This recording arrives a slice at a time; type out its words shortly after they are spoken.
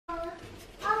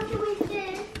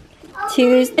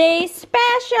Tuesday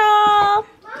special. Mama,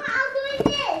 I'm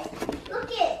doing this.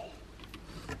 Look it.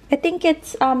 I think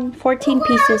it's 14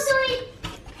 pieces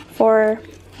for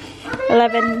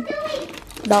 $11.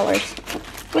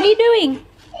 What are you doing?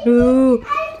 Ooh,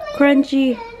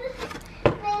 crunchy.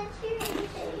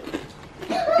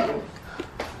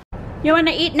 You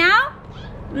wanna eat now?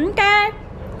 Okay.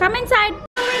 Come inside.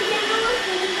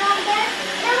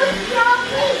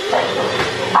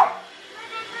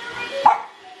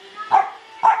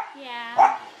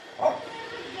 Yeah.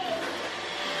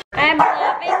 I'm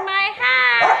loving my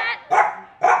hat.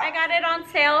 I got it on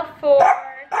sale for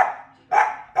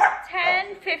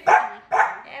 $10.50.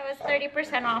 It was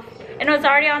 30% off. And it was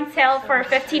already on sale for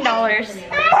 $15.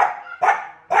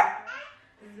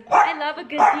 I love a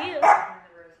good deal.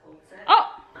 Oh!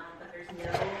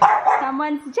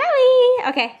 Someone's jelly!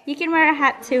 Okay, you can wear a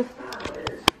hat too.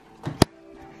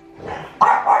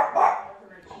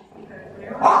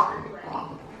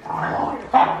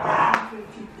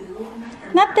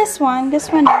 Not this one. This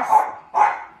one is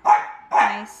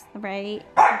nice, right?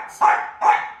 It's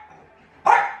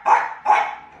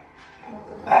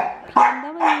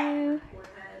PNW.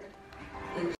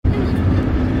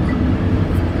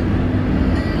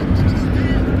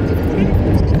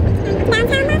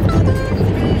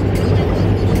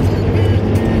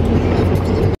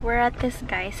 We're at this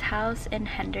guy's house in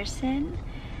Henderson,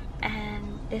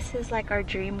 and this is like our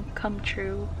dream come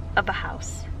true of a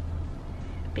house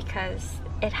because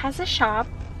it has a shop,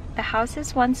 the house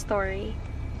is 1 story,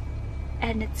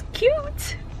 and it's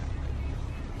cute.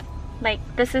 Like,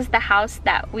 this is the house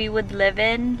that we would live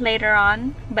in later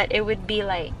on, but it would be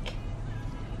like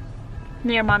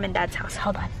near mom and dad's house.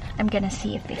 Hold on, I'm gonna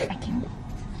see if I can.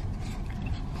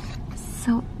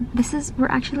 So this is, we're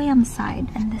actually on the side,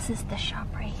 and this is the shop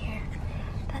right here.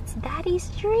 That's daddy's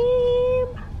dream.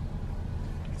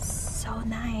 So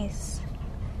nice.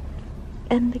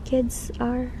 And the kids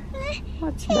are,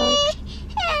 what's dark?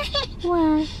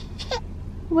 What?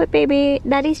 What, baby?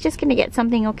 Daddy's just gonna get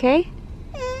something, okay?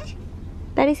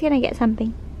 Daddy's gonna get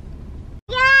something.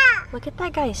 Yeah. Look at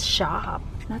that guy's shop.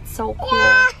 That's so cool.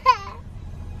 Yeah.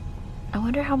 I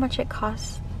wonder how much it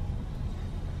costs.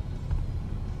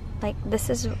 Like, this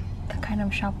is the kind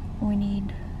of shop we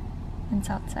need in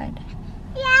Southside.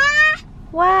 Yeah.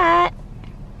 What?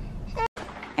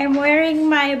 I'm wearing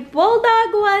my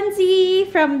bulldog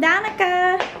onesie from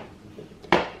Danica.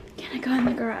 Can I go in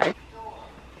the garage?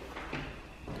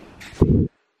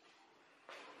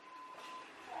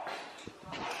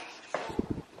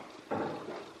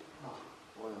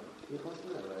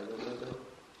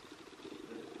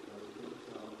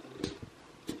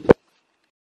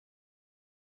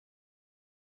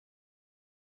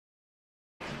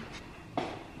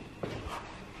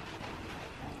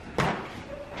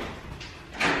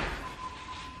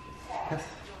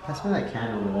 Pass me that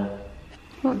can over there.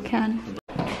 What can?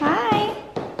 Hi!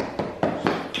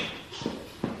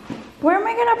 Where am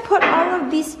I gonna put all of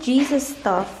these Jesus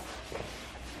stuff?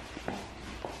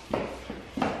 I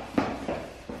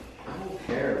don't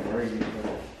care where you put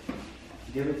it.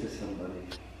 Give it to somebody.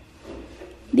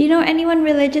 Do you know anyone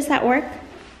religious at work?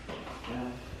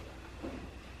 Yeah.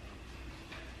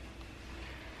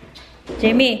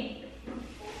 Jamie.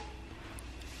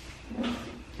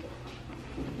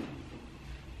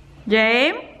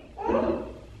 James?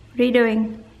 What are you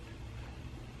doing?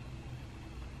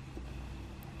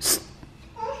 Psst.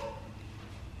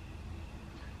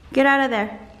 Get out of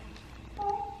there.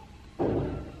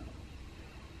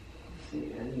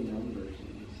 See any numbers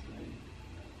in this thing.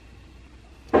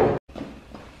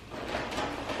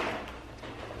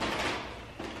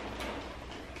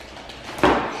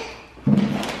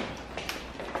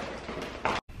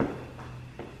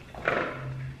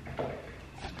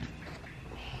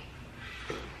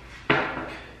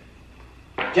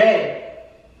 Jay!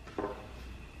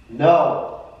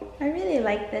 No! I really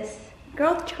like this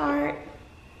growth chart.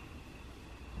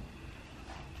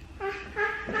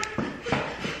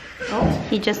 Oh,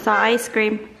 he just saw ice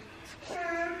cream.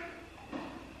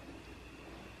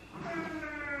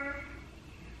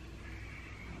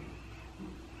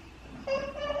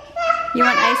 You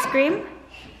want ice cream?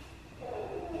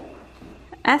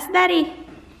 Ask Daddy.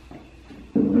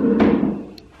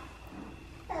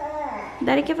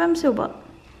 Daddy, give him subo.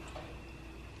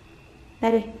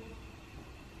 Daddy.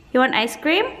 You want ice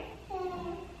cream?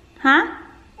 Huh?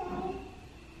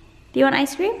 Do you want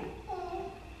ice cream?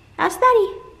 Ask Daddy.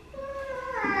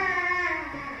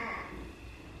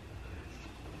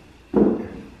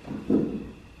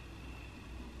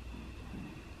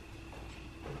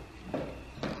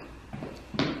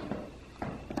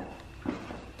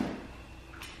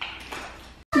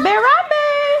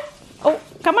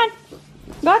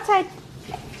 Go outside.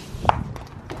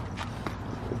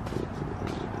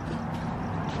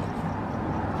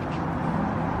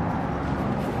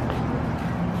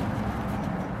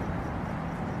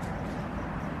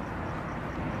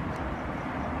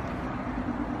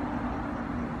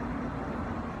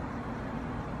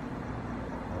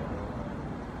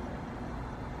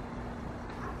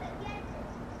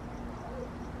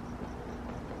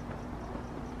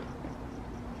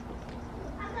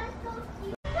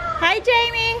 Hi,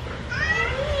 Jamie.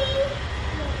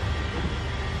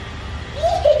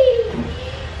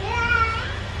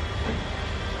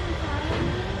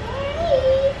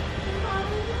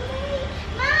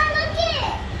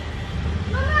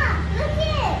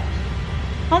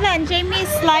 Hold on, Jamie's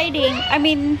sliding. I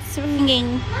mean,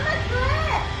 swinging.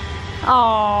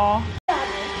 Oh.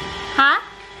 Huh?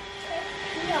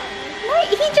 No,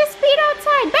 he just peed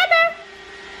outside. Better.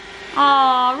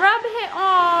 Oh, rub him.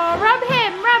 Oh, rub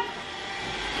him. Rub.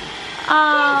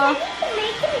 Oh.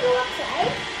 Make him go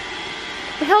outside.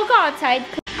 He'll go outside.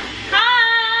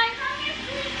 Hi.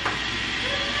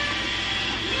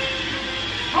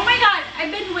 Oh my God,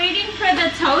 I've been waiting for the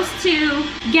toast to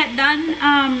get done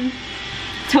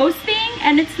toasting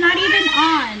and it's not even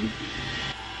on.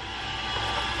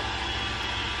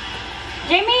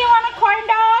 Jamie, you want a corn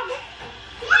dog?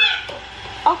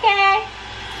 Okay.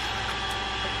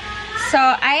 So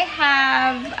I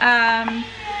have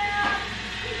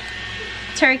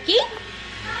turkey,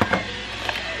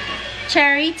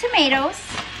 cherry tomatoes,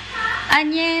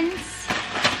 onions,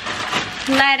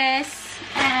 lettuce,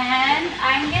 and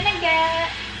I'm gonna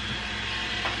get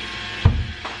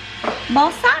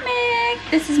balsamic.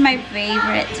 This is my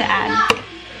favorite to add.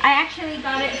 I actually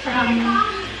got it from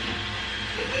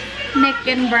Nick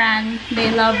and Bran. They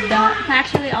love that.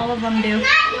 Actually, all of them do.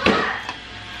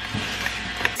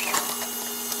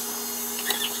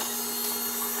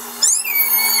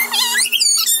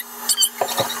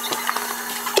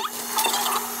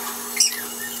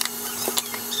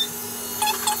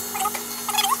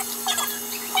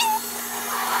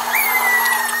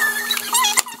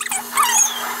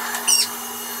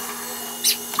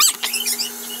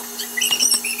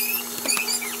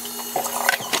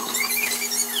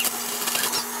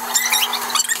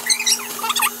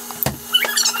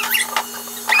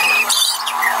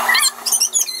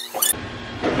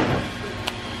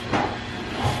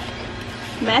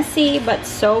 Messy, but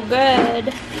so good.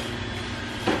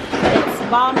 It's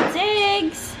Bomb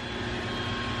Zigs.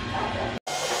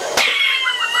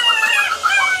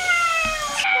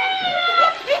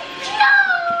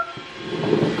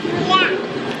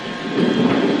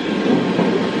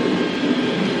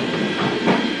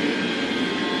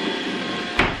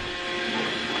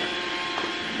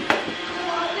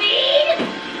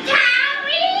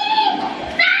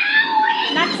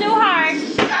 Not too hard.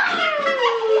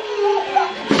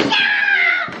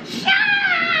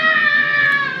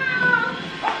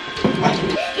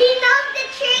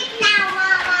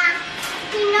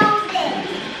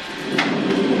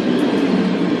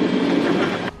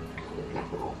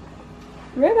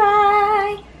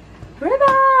 Ribeye!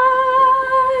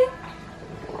 Ribeye!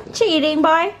 Cheating,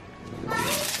 boy.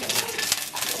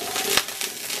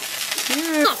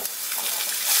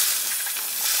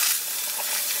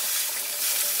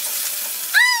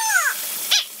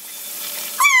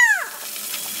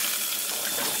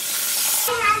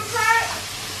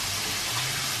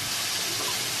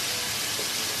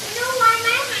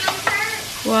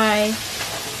 Why?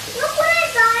 Look what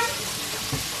I've done.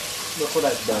 Look what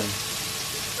I've done.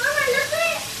 Mama, look at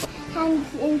it. I'm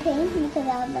in pain because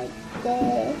I'm like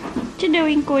this. What you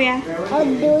doing, Kuya?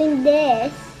 I'm doing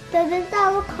this. So this is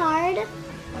our card.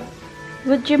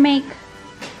 What'd you make?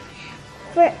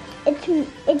 For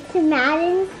it's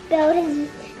Madden spelled his.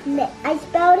 I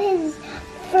spelled his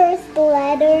first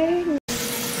letter.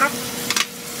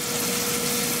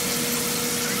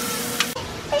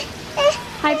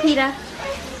 Hi, Peter.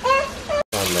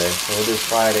 Sunday. So we'll do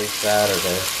Friday,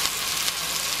 Saturday.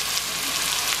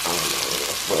 I don't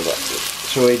know what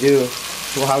else. Should we do?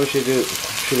 Well, how should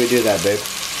we do that, babe?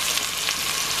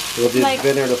 We'll do Like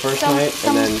dinner the first night,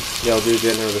 and then you'll do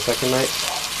dinner the second night.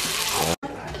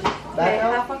 Okay,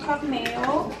 half a cup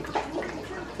milk.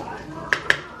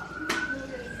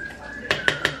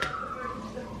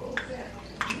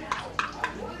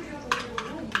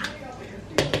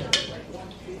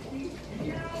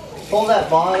 Pull that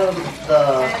bottom,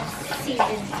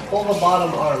 pull the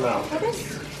bottom arm out. What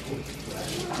is?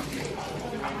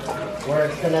 Where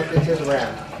it's connected to the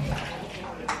ram.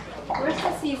 Where's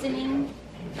the seasoning?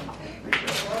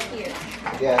 Here.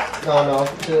 Yes. No,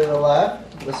 to the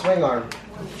left. The swing arm.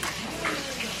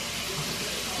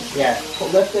 Yeah,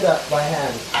 lift it up by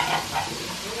hand.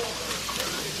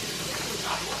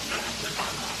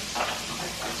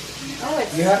 Oh,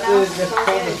 it You have to smells just so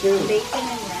pull the good. tube. Bacon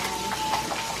and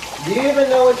ranch. Do you even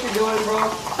know what you're doing, bro?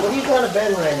 What are you trying to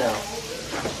bend right now?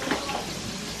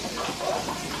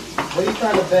 What are you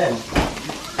trying to bend?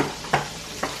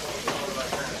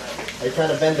 Are you trying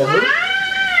to bend the hoop?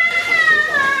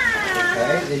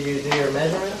 Okay, did you do your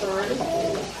measurements already?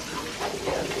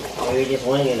 Or are you just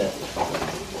winging it?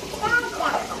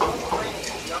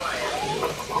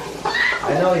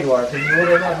 I know you are, because you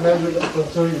wouldn't have measured up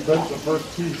until you bent the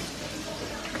first piece.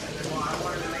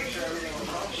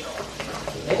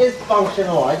 It is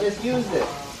functional, I just used it.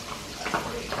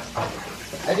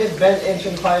 I just bent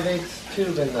 1 5/8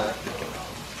 tube in that.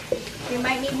 You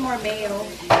might need more mayo.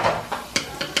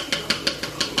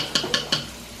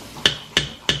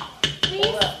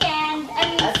 Please stand.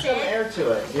 Add some air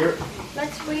to it.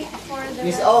 Let's wait for the...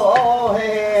 Hey.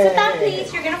 Sit down,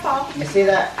 please. You're gonna fall. You see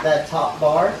that top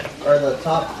bar, or the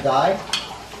top die?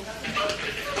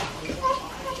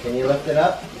 Can you lift it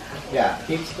up? Yeah,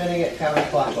 keep spinning it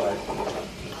counterclockwise.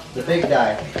 The big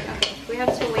die. We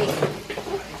have to wait.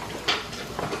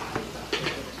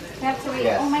 We have to wait.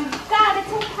 Yes. Oh my god, it's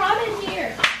so crowded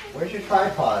here. Where's your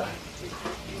tripod?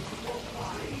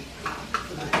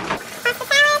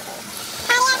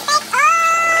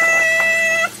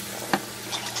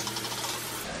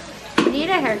 Need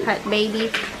a haircut,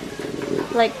 baby.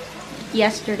 Like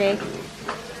yesterday.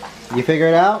 You figure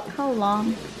it out? How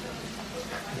long?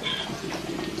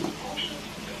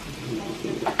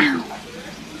 Ow.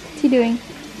 What's he doing?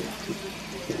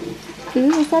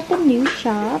 Ooh, is that the new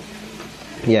shop?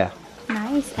 Yeah.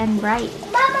 Nice and bright.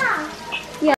 Mama!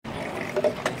 Yeah.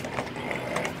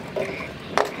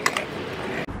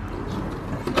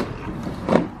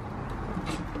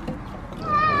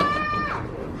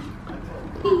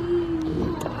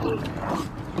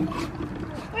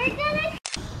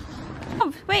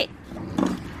 Oh, wait.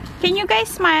 Can you guys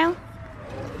smile?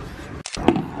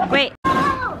 Wait. You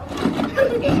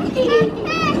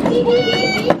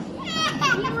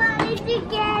wanted to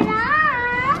get up?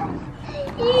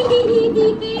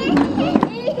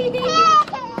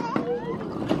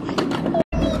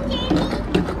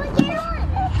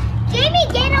 Jamie,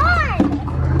 get on!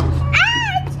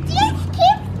 Ah, just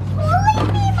keep pulling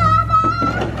me, Mama!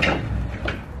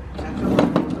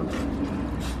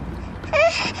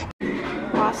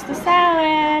 Toss the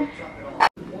salad.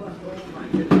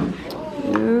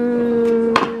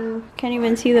 Ooh, can't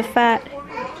even see the fat.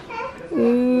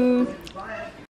 Ooh.